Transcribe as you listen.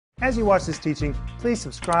As you watch this teaching, please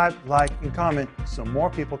subscribe, like, and comment so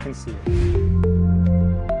more people can see it.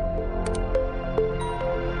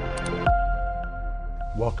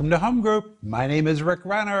 Welcome to Home Group. My name is Rick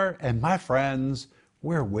Renner, and my friends,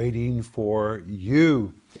 we're waiting for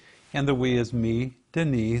you. And the we is me,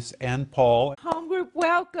 Denise, and Paul. Home Group,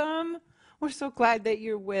 welcome. We're so glad that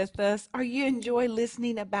you're with us. Are you enjoy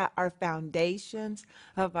listening about our foundations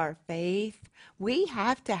of our faith? We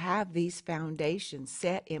have to have these foundations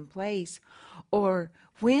set in place, or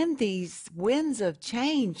when these winds of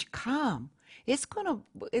change come, it's gonna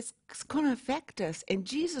affect us. And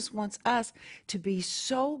Jesus wants us to be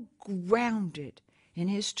so grounded in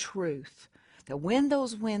his truth that when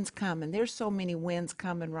those winds come, and there's so many winds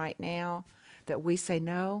coming right now, that we say,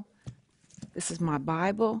 no, this is my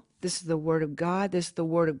Bible. This is the Word of God. This is the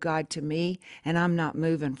Word of God to me, and I'm not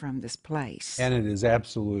moving from this place. And it is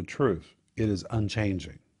absolute truth. It is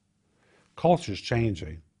unchanging. Culture's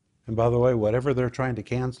changing. And by the way, whatever they're trying to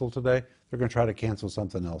cancel today, they're going to try to cancel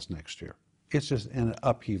something else next year. It's just in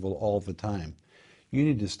upheaval all the time. You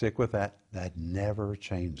need to stick with that. That never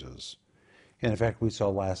changes. And in fact, we saw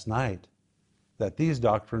last night that these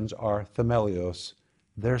doctrines are themelios.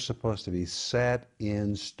 They're supposed to be set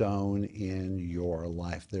in stone in your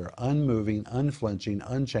life. They're unmoving, unflinching,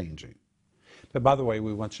 unchanging. But by the way,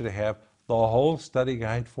 we want you to have the whole study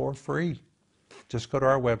guide for free. Just go to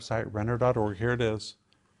our website, renner.org. Here it is.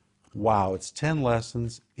 Wow, it's 10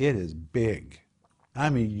 lessons. It is big. I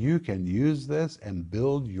mean, you can use this and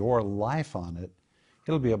build your life on it.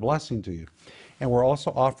 It'll be a blessing to you. And we're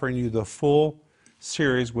also offering you the full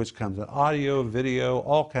series, which comes in audio, video,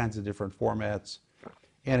 all kinds of different formats.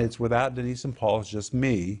 And it's without Denise and Paul, it's just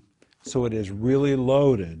me. So it is really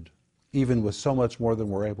loaded, even with so much more than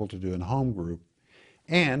we're able to do in Home Group.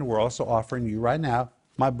 And we're also offering you right now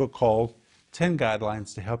my book called 10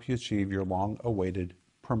 Guidelines to Help You Achieve Your Long-Awaited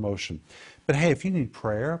Promotion. But hey, if you need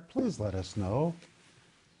prayer, please let us know.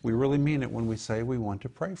 We really mean it when we say we want to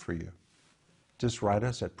pray for you. Just write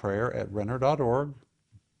us at prayer@renner.org.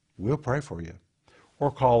 We'll pray for you.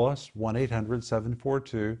 Or call us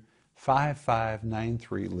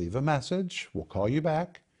 1-800-742-5593. Leave a message. We'll call you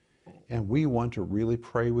back. And we want to really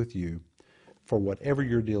pray with you for whatever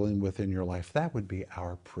you're dealing with in your life. That would be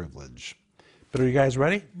our privilege. But are you guys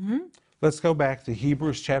ready? Mm-hmm. Let's go back to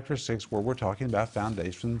Hebrews chapter 6, where we're talking about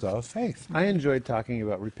foundations of faith. I enjoyed talking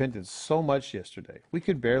about repentance so much yesterday. We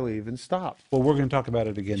could barely even stop. Well, we're going to talk about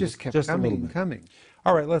it again. Just kept a little coming bit. and coming.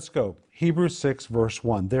 All right, let's go. Hebrews 6, verse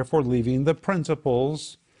 1. Therefore, leaving the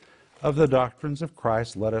principles of the doctrines of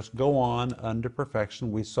Christ, let us go on unto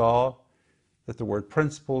perfection. We saw that the word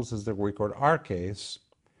principles is the Greek word arches,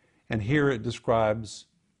 and here it describes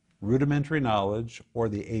rudimentary knowledge, or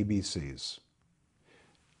the ABCs.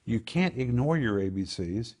 You can't ignore your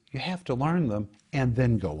ABCs. You have to learn them and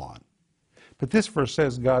then go on. But this verse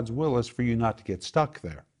says God's will is for you not to get stuck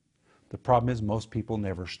there. The problem is most people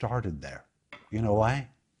never started there. You know why?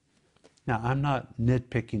 Now, I'm not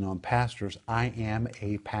nitpicking on pastors. I am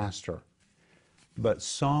a pastor. But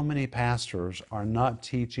so many pastors are not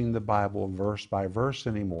teaching the Bible verse by verse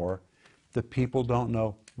anymore. The people don't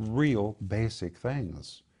know real basic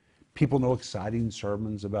things. People know exciting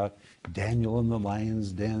sermons about Daniel in the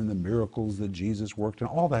lion's den and the miracles that Jesus worked, and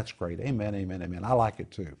all that's great. Amen, amen, amen. I like it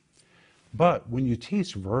too. But when you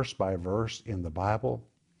teach verse by verse in the Bible,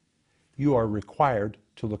 you are required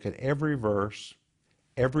to look at every verse,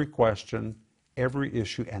 every question, every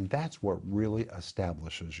issue, and that's what really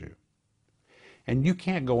establishes you. And you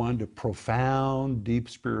can't go on to profound, deep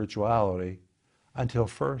spirituality until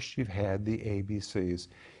first you've had the ABCs.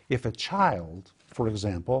 If a child, for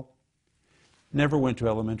example, never went to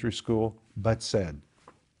elementary school, but said,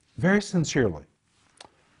 very sincerely,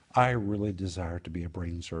 I really desire to be a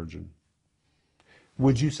brain surgeon,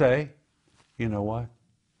 would you say, you know what?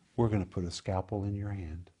 We're going to put a scalpel in your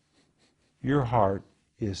hand. Your heart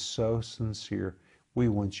is so sincere. We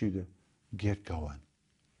want you to get going.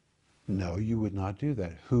 No, you would not do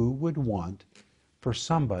that. Who would want for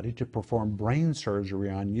somebody to perform brain surgery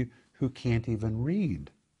on you who can't even read?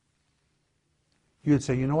 You would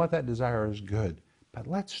say, you know what, that desire is good, but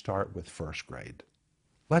let's start with first grade.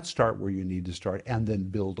 Let's start where you need to start and then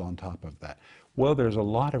build on top of that. Well, there's a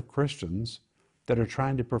lot of Christians that are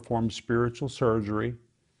trying to perform spiritual surgery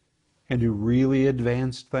and do really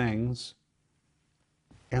advanced things,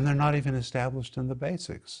 and they're not even established in the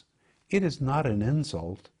basics. It is not an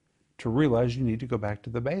insult to realize you need to go back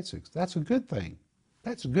to the basics. That's a good thing.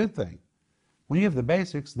 That's a good thing. When you have the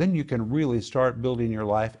basics, then you can really start building your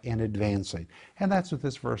life and advancing. And that's what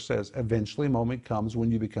this verse says. Eventually, a moment comes when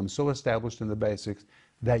you become so established in the basics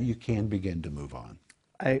that you can begin to move on.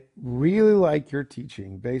 I really like your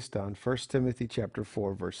teaching based on 1 Timothy chapter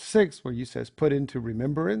 4, verse 6, where you says, put into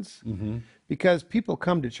remembrance. Because people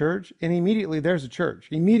come to church and immediately there's a church.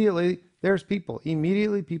 Immediately there's people.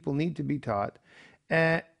 Immediately people need to be taught.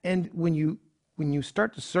 And when you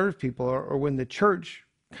start to serve people, or when the church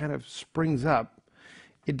kind of springs up,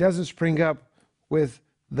 it doesn't spring up with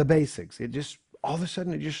the basics. It just, all of a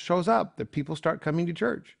sudden, it just shows up that people start coming to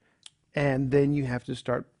church. And then you have to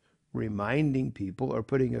start reminding people or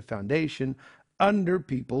putting a foundation under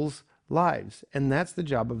people's lives. And that's the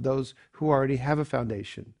job of those who already have a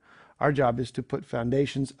foundation. Our job is to put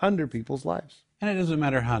foundations under people's lives. And it doesn't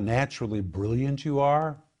matter how naturally brilliant you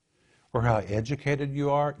are or how educated you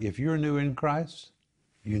are. If you're new in Christ,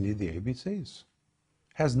 you need the ABCs. It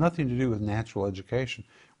has nothing to do with natural education.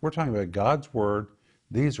 We're talking about God's Word.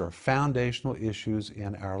 These are foundational issues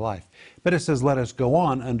in our life. But it says, let us go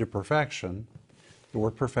on unto perfection. The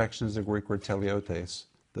word perfection is the Greek word teleotes,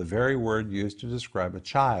 the very word used to describe a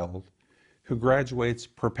child who graduates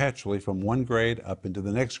perpetually from one grade up into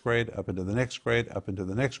the next grade, up into the next grade, up into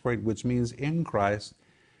the next grade, which means in Christ,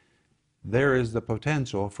 there is the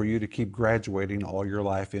potential for you to keep graduating all your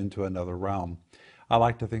life into another realm. I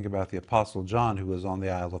like to think about the Apostle John, who was on the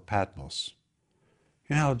Isle of Patmos.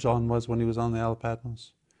 You know how John was when he was on the Isle of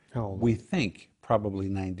Patmos? How old? We think probably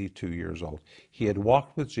 92 years old. He had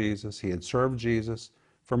walked with Jesus. He had served Jesus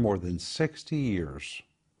for more than 60 years.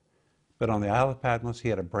 But on the Isle of Patmos, he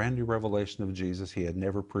had a brand new revelation of Jesus he had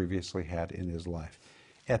never previously had in his life.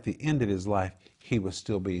 At the end of his life, he was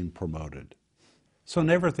still being promoted. So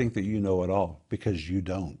never think that you know it all, because you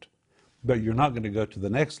don't. But you're not going to go to the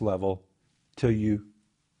next level till you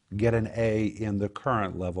get an A in the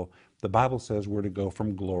current level. The Bible says we're to go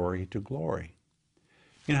from glory to glory.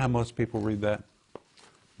 You know how most people read that?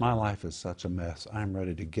 My life is such a mess. I'm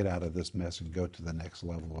ready to get out of this mess and go to the next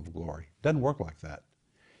level of glory. It doesn't work like that.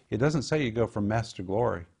 It doesn't say you go from mess to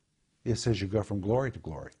glory. It says you go from glory to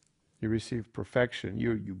glory. You receive perfection.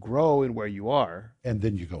 You grow in where you are. And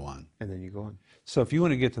then you go on. And then you go on. So if you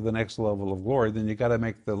want to get to the next level of glory, then you got to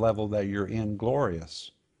make the level that you're in glorious,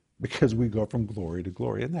 because we go from glory to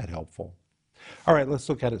glory. Isn't that helpful? All right, let's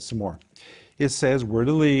look at it some more. It says we're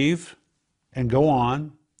to leave and go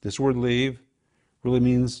on. This word leave really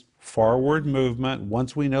means forward movement.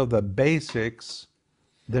 Once we know the basics,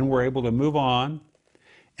 then we're able to move on.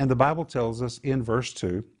 And the Bible tells us in verse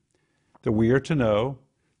 2 that we are to know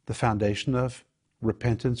the foundation of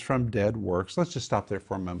repentance from dead works. Let's just stop there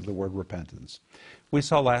for a moment, the word repentance. We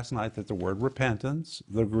saw last night that the word repentance,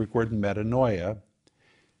 the Greek word metanoia,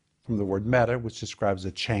 from the word meta, which describes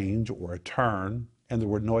a change or a turn, and the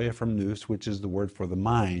word noia from nous, which is the word for the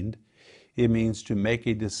mind. It means to make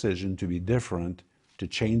a decision to be different, to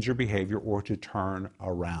change your behavior, or to turn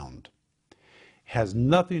around. It has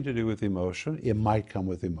nothing to do with emotion. It might come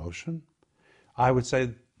with emotion. I would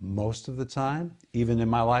say most of the time, even in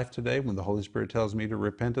my life today, when the Holy Spirit tells me to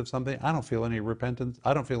repent of something, I don't feel any repentance.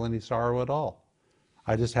 I don't feel any sorrow at all.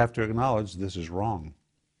 I just have to acknowledge this is wrong.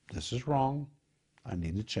 This is wrong. I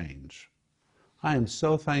need to change. I am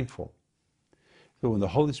so thankful that when the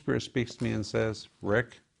Holy Spirit speaks to me and says,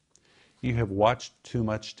 Rick, you have watched too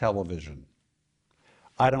much television,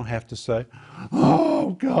 I don't have to say,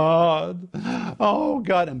 oh God,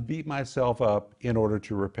 and beat myself up in order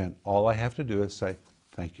to repent. All I have to do is say,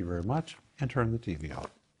 thank you very much, and turn the TV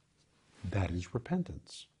off. That is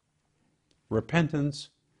repentance. Repentance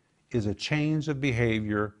is a change of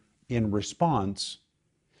behavior in response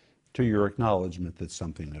to your acknowledgement that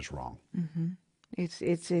something is wrong. Mm-hmm.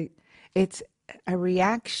 It's a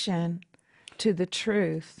reaction to the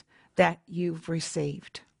truth that you've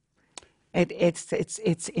received.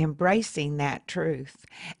 It's embracing that truth.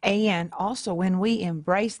 And also when we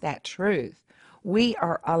embrace that truth, we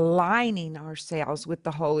are aligning ourselves with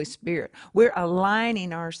the Holy Spirit. We're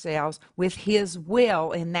aligning ourselves with His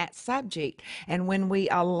will in that subject. And when we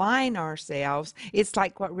align ourselves, it's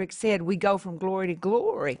like what Rick said, we go from glory to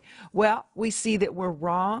glory. Well, we see that we're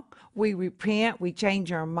wrong. We repent. We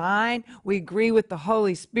change our mind. We agree with the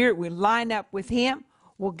Holy Spirit. We line up with Him.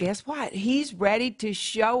 Well, guess what? He's ready to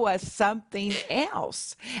show us something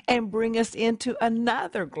else and bring us into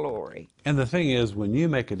another glory. And the thing is, when you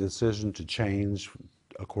make a decision to change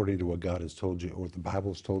according to what God has told you or what the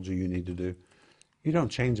Bible has told you you need to do, you don't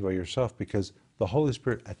change by yourself, because the Holy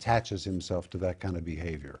Spirit attaches Himself to that kind of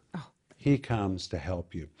behavior. Oh. He comes to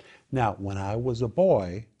help you. Now, when I was a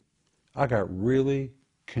boy, I got really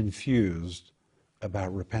confused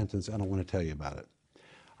about repentance, and I want to tell you about it.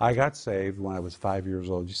 I got saved when I was 5 years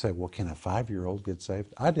old. You say, well, can a 5-year-old get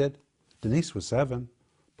saved? I did. Denise was 7.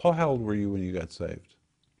 Paul, how old were you when you got saved?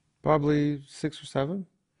 Probably 6 or 7.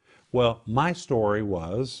 Well, my story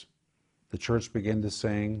was the church began to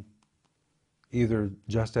sing either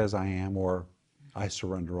Just As I Am or I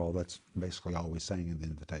Surrender All. That's basically all we sang in the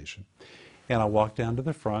invitation. And I walked down to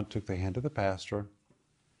the front, took the hand of the pastor.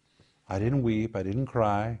 I didn't weep, I didn't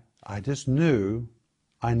cry. I just knew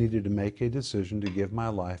I needed to make a decision to give my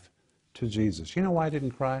life to Jesus. You know why I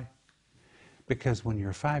didn't cry? Because when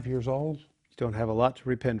you're 5 years old, You don't have a lot to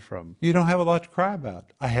repent from. you don't have a lot to cry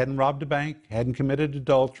about. I hadn't robbed a bank, hadn't committed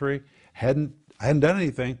adultery, I hadn't done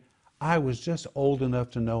anything. I was just old enough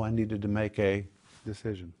to know I needed to make a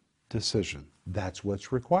decision. That's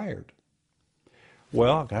what's required.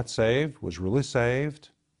 Well, I got saved, was really saved.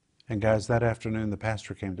 And guys, that afternoon the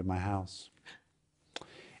pastor came to my house.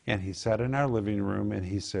 And he sat in our living room and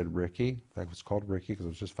he said, Ricky, that was called Ricky because I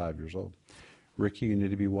was just 5 years old. Ricky, you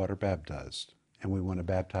need to be water baptized. And we want to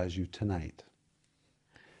baptize you tonight.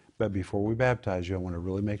 But before we baptize you, I want to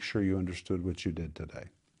really make sure you understood what you did today.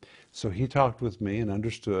 So he talked with me and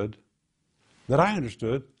understood that I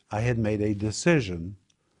understood I had made a decision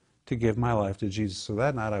to give my life to Jesus. So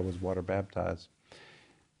that night I was water baptized.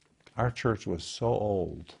 Our church was so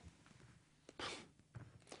old.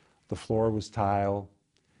 The floor was tile.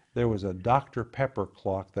 There was a Dr. Pepper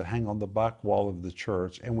clock that hung on the back wall of the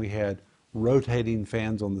church, and we had rotating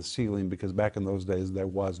fans on the ceiling because back in those days there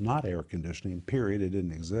was not air conditioning, period. It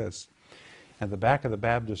didn't exist. And the back of the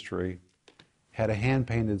baptistry had a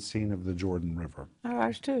hand-painted scene of the Jordan River. Oh,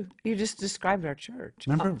 ours too. You just described our church.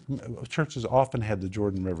 Remember, churches often had the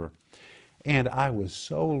Jordan River. And I was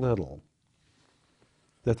so little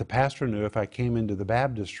that the pastor knew if I came into the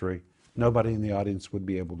baptistry, nobody in the audience would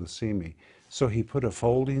be able to see me. So he put a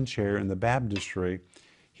folding chair in the baptistry.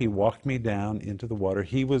 He walked me down into the water.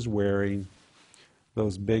 He was wearing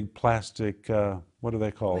those big plastic, what are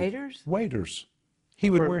they called? Waders? Waders. He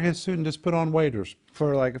would wear his suit and just put on waders.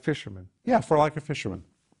 For like a fisherman. Yeah, for like a fisherman.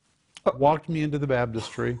 Walked me into the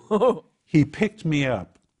baptistry. He picked me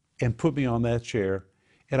up and put me on that chair.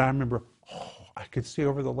 And I remember, I could see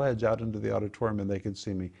over the ledge out into the auditorium and they could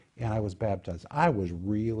see me. And I was baptized. I was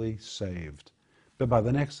really saved. But by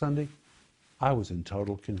the next Sunday, I was in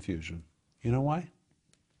total confusion. You know why?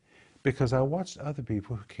 Because I watched other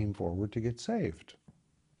people who came forward to get saved,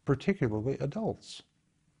 particularly adults.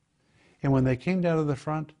 And when they came down to the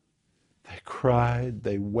front, they cried,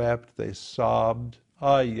 they wept, they sobbed,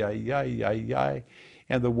 ay, ay, ay, ay, ay.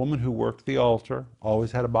 And the woman who worked the altar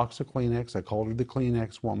always had a box of Kleenex. I called her the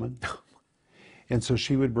Kleenex woman. And so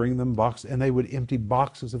she would bring them boxes, and they would empty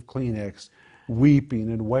boxes of Kleenex,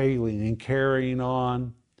 weeping and wailing and carrying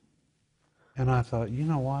on. And I thought, you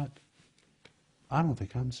know what? I don't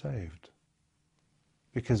think I'm saved.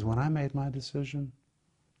 Because when I made my decision,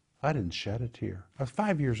 I didn't shed a tear. I was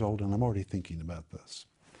 5 years old and I'm already thinking about this.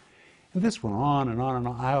 And this went on and on and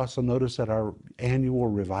on. I also noticed at our annual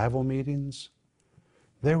revival meetings,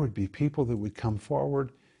 there would be people that would come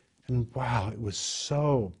forward and wow, it was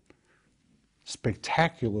so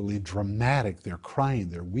spectacularly dramatic. They're crying,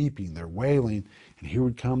 they're weeping, they're wailing. And here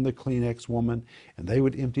would come the Kleenex woman and they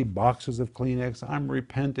would empty boxes of Kleenex. I'm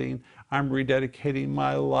repenting. I'm rededicating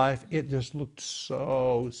my life. It just looked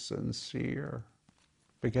so sincere.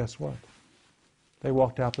 But guess what? They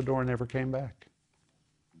walked out the door and never came back.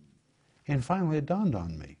 And finally it dawned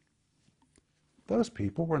on me. Those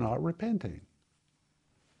people were not repenting.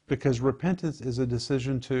 Because repentance is a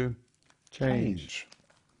decision to change.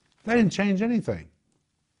 They didn't change anything.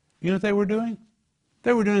 You know what they were doing?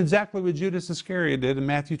 They were doing exactly what Judas Iscariot did in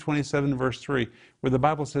Matthew 27, verse 3, where the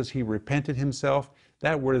Bible says he repented himself.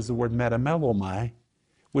 That word is the word metamelomai,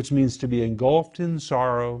 which means to be engulfed in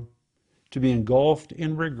sorrow, to be engulfed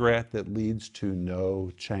in regret that leads to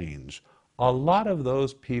no change. A lot of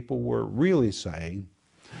those people were really saying,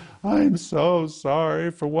 I'm so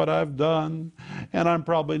sorry for what I've done, and I'm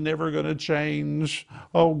probably never going to change.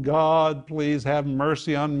 Oh God, please have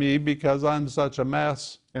mercy on me because I'm such a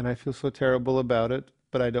mess. And I feel so terrible about it,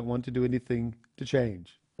 but I don't want to do anything to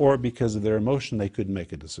change. Or because of their emotion, they couldn't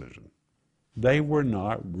make a decision. They were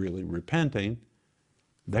not really repenting.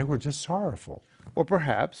 They were just sorrowful. Or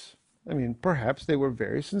perhaps they were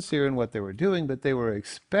very sincere in what they were doing, but they were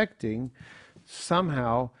expecting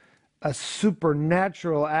somehow a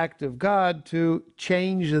supernatural act of God to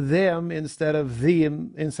change them instead of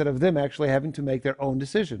them actually having to make their own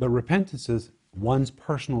decision. But repentance is one's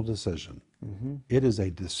personal decision. Mm-hmm. It is a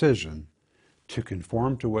decision to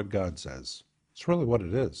conform to what God says. It's really what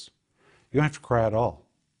it is. You don't have to cry at all.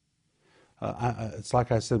 It's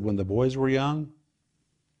like I said, when the boys were young,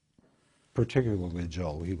 particularly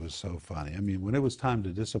Joel, he was so funny. I mean, when it was time to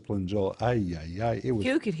discipline Joel, it was...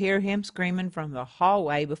 You could hear him screaming from the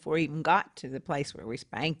hallway before he even got to the place where we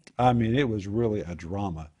spanked him. I mean, it was really a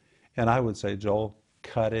drama. And I would say, Joel,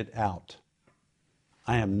 cut it out.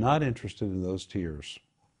 I am not interested in those tears.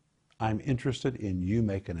 I'm interested in you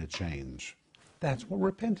making a change. That's what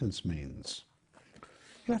repentance means.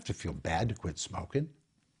 You don't have to feel bad to quit smoking.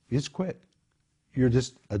 You just quit. You're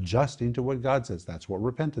just adjusting to what God says. That's what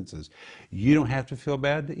repentance is. You don't have to feel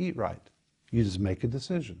bad to eat right. You just make a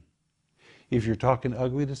decision. If you're talking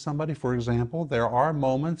ugly to somebody, for example, there are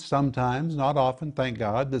moments, sometimes, not often, thank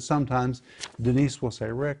God, that sometimes Denise will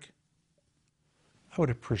say, Rick, I would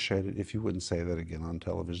appreciate it if you wouldn't say that again on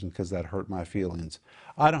television because that hurt my feelings.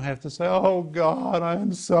 I don't have to say, oh God,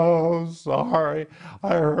 I'm so sorry.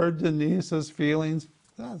 I hurt Denise's feelings.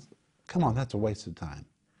 Come on, that's a waste of time.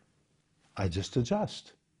 I just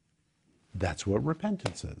adjust. That's what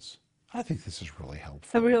repentance is. I think this is really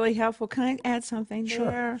helpful. Really helpful. Can I add something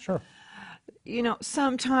there? Sure. You know,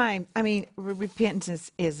 sometimes, I mean,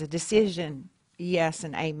 repentance is a decision, yes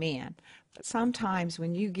and amen. But sometimes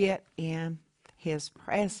when you get in His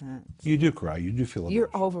presence, You do cry. You do feel you're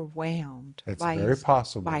emotional. overwhelmed It's by very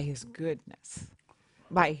possible. by His goodness,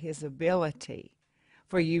 by His ability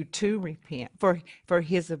for you to repent, for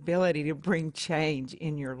His ability to bring change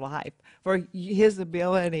in your life, for His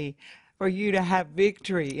ability for you to have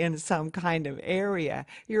victory in some kind of area.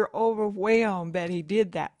 You're overwhelmed that He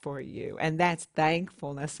did that for you, and that's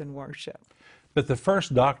thankfulness and worship. But the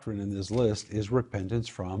first doctrine in this list is repentance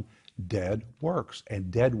from dead works.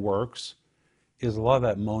 And dead works is a lot of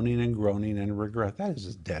that moaning and groaning and regret. That is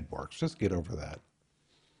just dead works. Just get over that.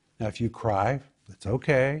 Now, if you cry, that's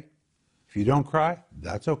okay. If you don't cry,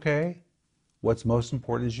 that's okay. What's most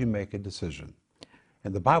important is you make a decision.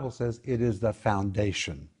 And the Bible says it is the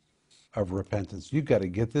foundation of repentance. You've got to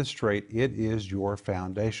get this straight. It is your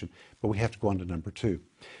foundation. But we have to go on to number 2.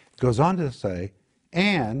 It goes on to say,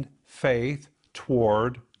 and faith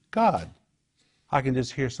toward God. I can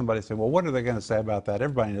just hear somebody say, well, what are they going to say about that?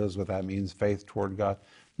 Everybody knows what that means, faith toward God.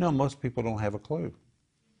 No, most people don't have a clue.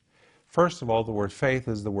 First of all, the word faith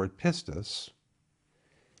is the word pistis.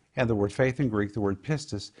 And the word faith in Greek, the word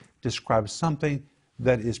pistis, describes something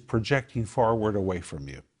that is projecting forward away from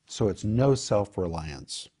you. So it's no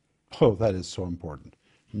self-reliance. Oh, that is so important.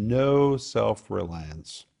 No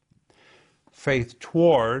self-reliance. Faith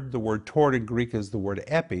toward, the word toward in Greek is the word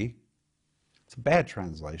epi. It's a bad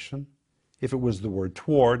translation. If it was the word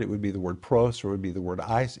toward, it would be the word pros or it would be the word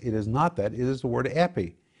eis. It is not that. It is the word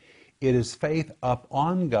epi. It is faith up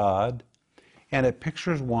on God, and it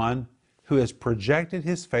pictures one who has projected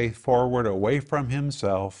his faith forward away from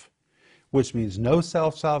himself, which means no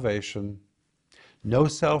self-salvation, no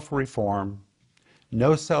self-reform,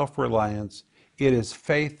 no self-reliance. It is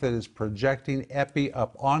faith that is projecting epi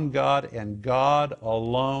up on God and God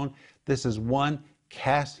alone. This is one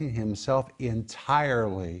casting himself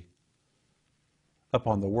entirely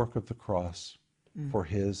upon the work of the cross for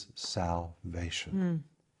his salvation.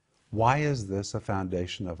 Why is this a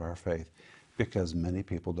foundation of our faith? Because many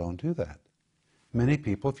people don't do that. Many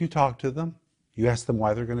people, if you talk to them, you ask them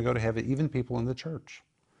why they're going to go to heaven, even people in the church.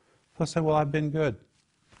 They'll say, well, I've been good.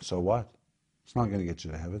 So what? It's not going to get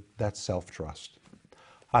you to heaven. That's self-trust.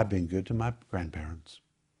 I've been good to my grandparents.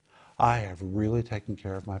 I have really taken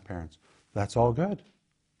care of my parents. That's all good.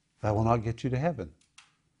 That will not get you to heaven.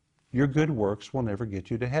 Your good works will never get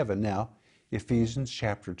you to heaven. Now, Ephesians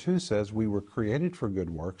chapter 2 says we were created for good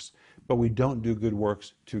works, but we don't do good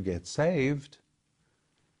works to get saved.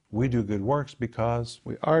 We do good works because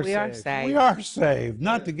We are We are saved. saved. we are saved.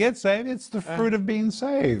 Not to get saved, it's the fruit of being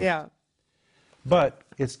saved. Yeah. But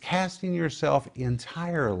it's casting yourself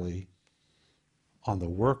entirely on the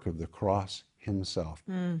work of the cross himself.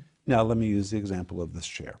 Now, let me use the example of this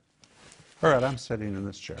chair. All right, I'm sitting in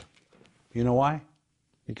this chair. You know why?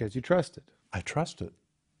 Because you trusted. I trust it.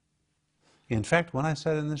 In fact, when I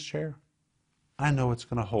sat in this chair, I know it's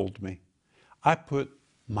going to hold me. I put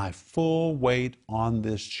my full weight on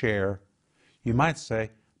this chair. You might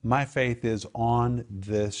say, my faith is on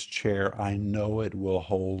this chair. I know it will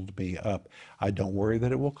hold me up. I don't worry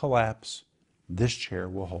that it will collapse. This chair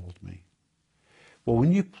will hold me. Well,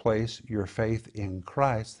 when you place your faith in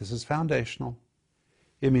Christ, this is foundational.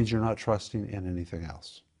 It means you're not trusting in anything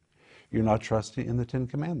else. You're not trusting in the Ten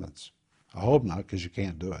Commandments. I hope not, because you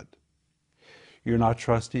can't do it. You're not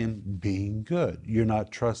trusting in being good. You're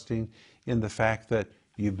not trusting in the fact that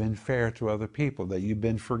you've been fair to other people, that you've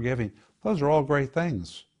been forgiving. Those are all great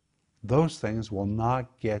things. Those things will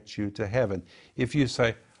not get you to heaven. If you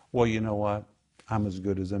say, well, you know what? I'm as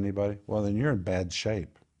good as anybody. Well, then you're in bad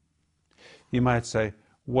shape. You might say,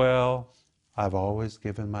 well, I've always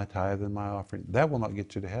given my tithe and my offering. That will not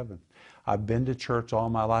get you to heaven. I've been to church all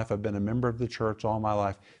my life. I've been a member of the church all my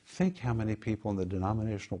life. Think how many people in the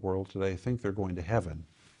denominational world today think they're going to heaven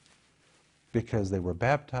because they were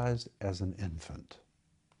baptized as an infant.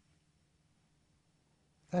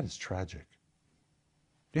 That is tragic.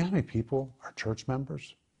 Do you know how many people are church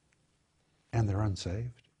members and they're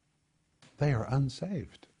unsaved? They are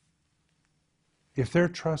unsaved. If they're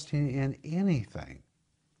trusting in anything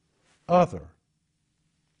other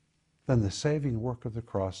than the saving work of the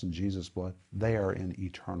cross and Jesus' blood, they are in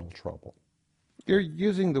eternal trouble. You're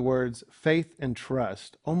using the words faith and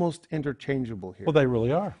trust almost interchangeable here. Well, they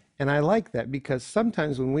really are. And I like that because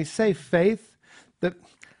sometimes when we say faith, that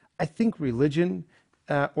I think religion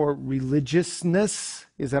or religiousness,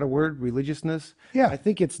 is that a word, religiousness? Yeah. I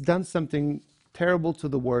think it's done something terrible to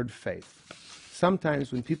the word faith.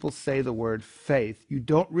 Sometimes when people say the word faith, you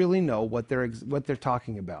don't really know what they're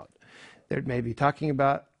talking about. They may be talking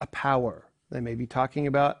about a power. They may be talking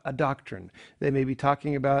about a doctrine. They may be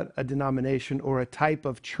talking about a denomination or a type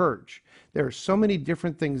of church. There are so many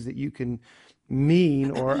different things that you can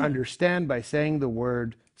mean or understand by saying the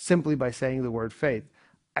word, simply by saying the word faith.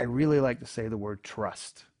 I really like to say the word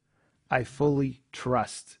trust. I fully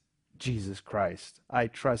trust Jesus Christ. I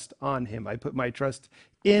trust on him. I put my trust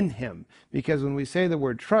in him. Because when we say the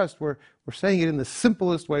word trust, we're saying it in the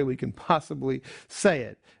simplest way we can possibly say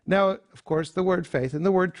it. Now, of course, the word faith and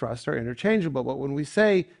the word trust are interchangeable. But when we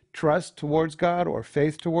say trust towards God or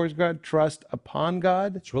faith towards God, trust upon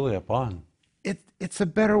God, It's really upon. it's a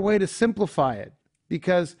better way to simplify it.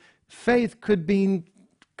 Because faith could mean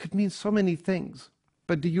so many things.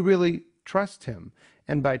 But do you really trust him?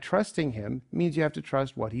 And by trusting him means you have to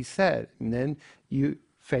trust what he said. And then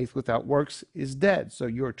faith without works is dead. So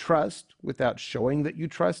your trust, without showing that you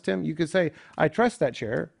trust him, you could say, I trust that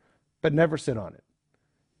chair, but never sit on it.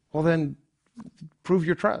 Well, then prove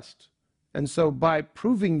your trust. And so by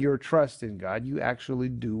proving your trust in God, you actually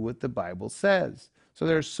do what the Bible says. So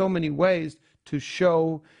there are so many ways to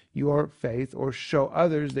show your faith or show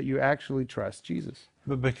others that you actually trust Jesus.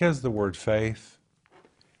 But because the word faith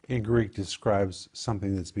in Greek describes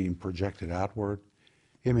something that's being projected outward,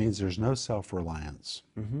 it means there's no self-reliance.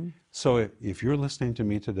 Mm-hmm. So if you're listening to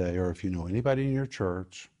me today, or if you know anybody in your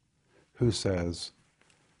church who says,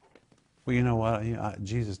 well, you know what,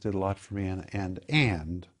 Jesus did a lot for me,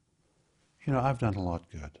 and you know, I've done a lot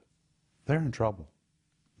good, they're in trouble.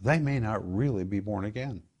 They may not really be born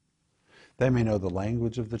again. They may know the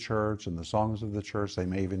language of the church and the songs of the church. They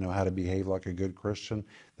may even know how to behave like a good Christian.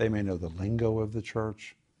 They may know the lingo of the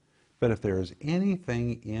church. But if there is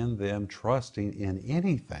anything in them trusting in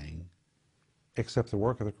anything except the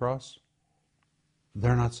work of the cross,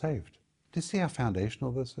 they're not saved. Do you see how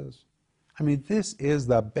foundational this is? I mean, this is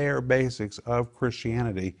the bare basics of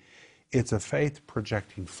Christianity. It's a faith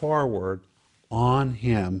projecting forward on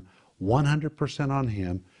him, 100% on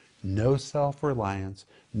him, no self-reliance,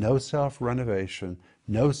 no self-renovation,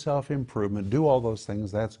 no self-improvement. Do all those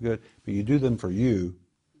things, that's good, but you do them for you,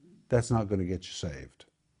 that's not going to get you saved.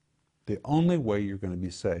 The only way you're going to be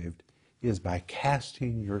saved is by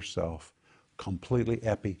casting yourself completely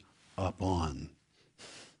upon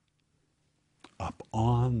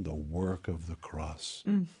the work of the cross.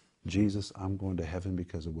 Mm. Jesus, I'm going to heaven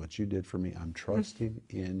because of what you did for me. I'm trusting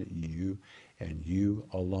in you and you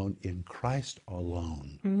alone, in Christ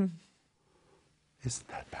alone. Mm-hmm. Isn't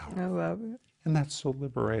that powerful? I love it. And that's so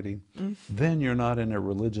liberating. Mm. Then you're not in a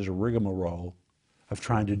religious rigmarole of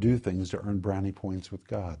trying to do things to earn brownie points with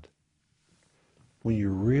God. When you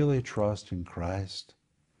really trust in Christ,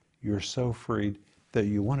 you're so freed that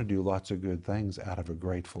you want to do lots of good things out of a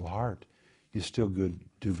grateful heart. You still do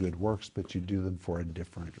good works, but you do them for a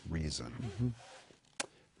different reason. Mm-hmm.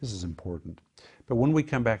 This is important. But when we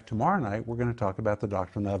come back tomorrow night, we're going to talk about the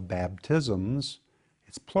doctrine of baptisms.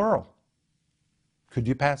 It's plural. Could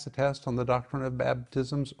you pass a test on the doctrine of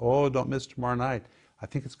baptisms? Oh, don't miss tomorrow night. I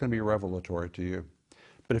think it's going to be revelatory to you.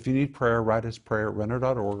 But if you need prayer, write us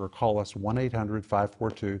prayer@renner.org or call us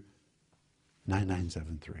 1-800-542-9973.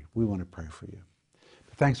 We want to pray for you.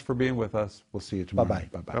 But thanks for being with us. We'll see you tomorrow. Bye-bye.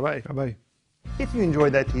 Bye-bye. Bye-bye. Bye-bye. If you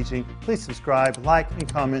enjoyed that teaching, please subscribe, like, and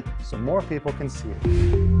comment so more people can see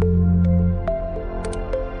it.